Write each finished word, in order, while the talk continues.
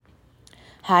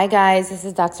Hi guys, this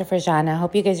is Dr. Farjana. I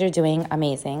hope you guys are doing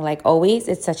amazing. Like always,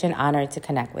 it's such an honor to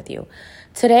connect with you.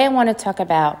 Today I want to talk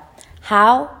about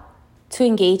how to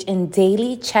engage in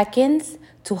daily check-ins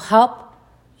to help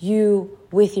you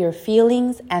with your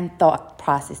feelings and thought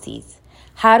processes.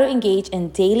 How to engage in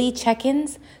daily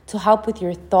check-ins to help with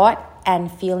your thought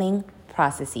and feeling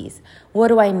processes. What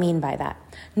do I mean by that?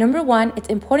 Number one, it's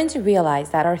important to realize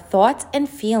that our thoughts and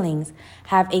feelings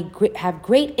have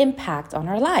great impact on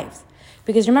our lives.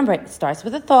 Because remember, it starts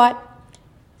with a thought,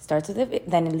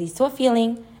 then it leads to a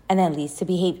feeling, and then it leads to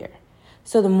behavior.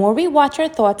 So the more we watch our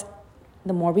thoughts,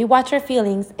 the more we watch our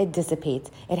feelings, it dissipates.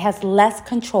 It has less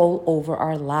control over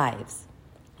our lives,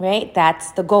 right?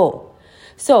 That's the goal.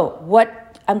 So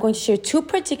I'm going to share two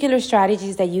particular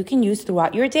strategies that you can use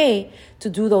throughout your day to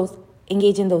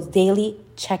engage in those daily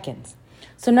check-ins.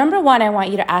 So number one, I want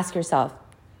you to ask yourself,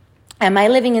 am I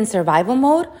living in survival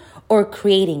mode or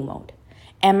creating mode?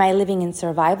 Am I living in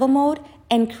survival mode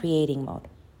and creating mode?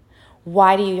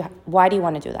 Why do you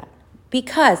want to do that?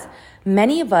 Because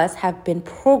many of us have been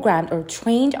programmed or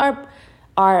trained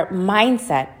our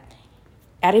mindset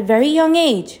at a very young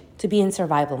age to be in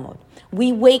survival mode.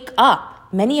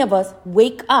 Many of us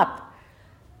wake up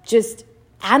just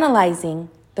analyzing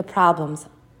the problems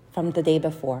from the day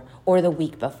before or the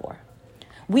week before.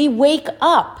 We wake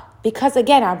up because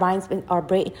again, our mind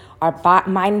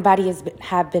and body has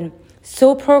been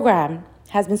so programmed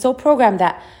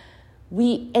that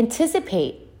we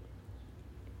anticipate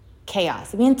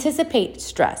chaos. We anticipate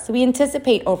stress. We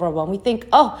anticipate overwhelm. We think,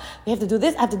 we have to do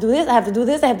this, I have to do this, I have to do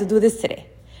this, I have to do this today,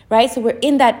 right? So we're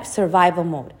in that survival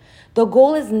mode. The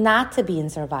goal is not to be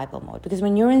in survival mode because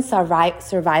when you're in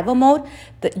survival mode,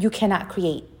 you cannot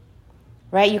create,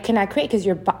 right? You cannot create because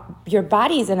your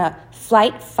body is in a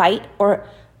flight, fight, or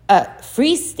a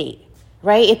freeze state,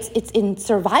 right? It's in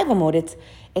survival mode.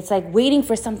 It's like waiting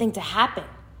for something to happen.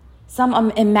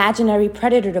 Some imaginary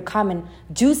predator to come and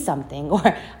do something.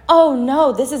 Or, oh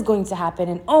no, this is going to happen.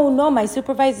 And oh no, my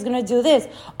supervisor is going to do this.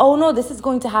 Oh no, this is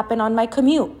going to happen on my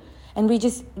commute. And we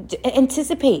just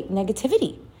anticipate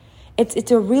negativity.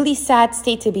 It's a really sad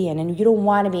state to be in. And you don't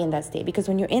want to be in that state. Because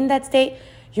when you're in that state,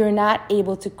 you're not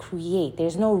able to create.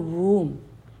 There's no room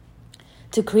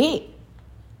to create.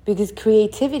 Because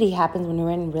creativity happens when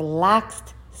you're in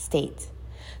relaxed state.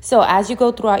 So as you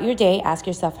go throughout your day, ask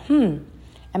yourself, am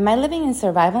I living in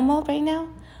survival mode right now?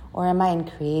 Or am I in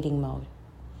creating mode?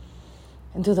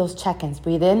 And do those check-ins.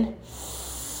 Breathe in,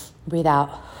 breathe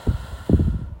out.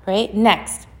 Right?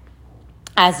 Next,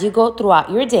 as you go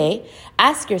throughout your day,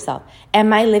 ask yourself,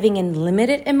 am I living in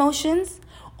limited emotions?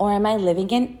 Or am I living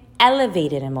in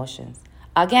elevated emotions?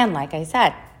 Again, like I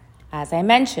said, as I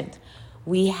mentioned,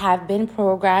 we have been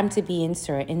programmed to be in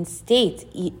certain states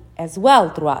as well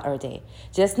throughout our day.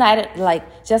 Just not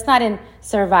in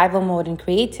survival mode and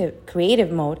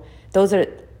creative mode.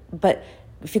 But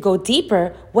if you go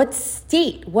deeper, what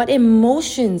state, what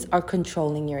emotions are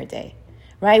controlling your day,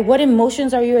 right? What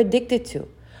emotions are you addicted to?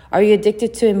 Are you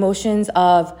addicted to emotions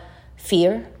of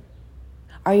fear?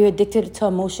 Are you addicted to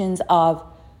emotions of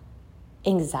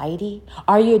anxiety?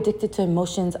 Are you addicted to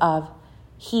emotions of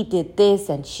he did this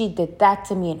and she did that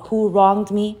to me and who wronged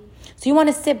me? So you want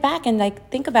to sit back and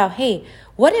think about, hey,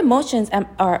 what emotions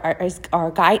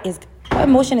what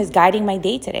emotion is guiding my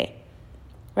day today,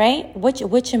 right?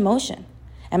 Which emotion?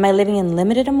 Am I living in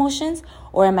limited emotions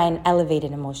or am I in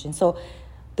elevated emotions? So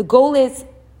the goal is,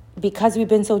 because we've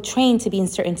been so trained to be in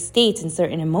certain states and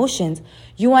certain emotions,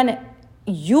 you want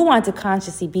to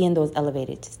consciously be in those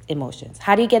elevated emotions.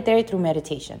 How do you get there? Through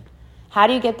meditation. How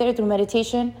do you get there? Through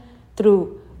meditation,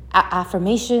 through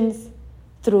affirmations,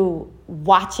 through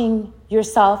watching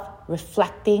yourself,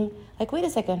 reflecting. Like, wait a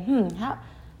second,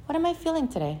 what am I feeling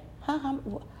today? All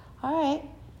right.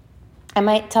 Am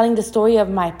I telling the story of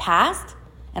my past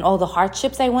and all the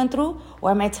hardships I went through? Or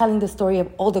am I telling the story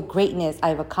of all the greatness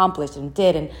I've accomplished and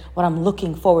did and what I'm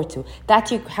looking forward to?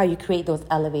 That's how you create those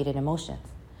elevated emotions.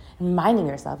 And reminding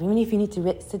yourself, even if you need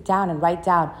to sit down and write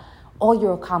down all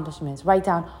your accomplishments, write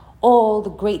down all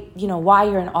the great, why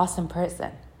you're an awesome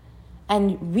person.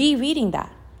 And rereading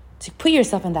that to put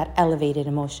yourself in that elevated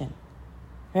emotion,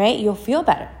 right? You'll feel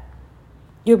better.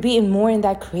 You'll be more in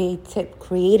that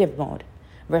creative mode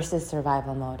versus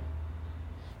survival mode.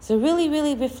 So really,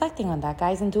 really reflecting on that,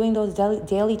 guys, and doing those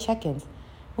daily check-ins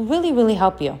will really, really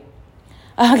help you.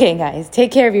 Okay, guys,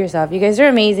 take care of yourself. You guys are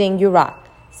amazing. You rock.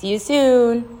 See you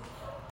soon.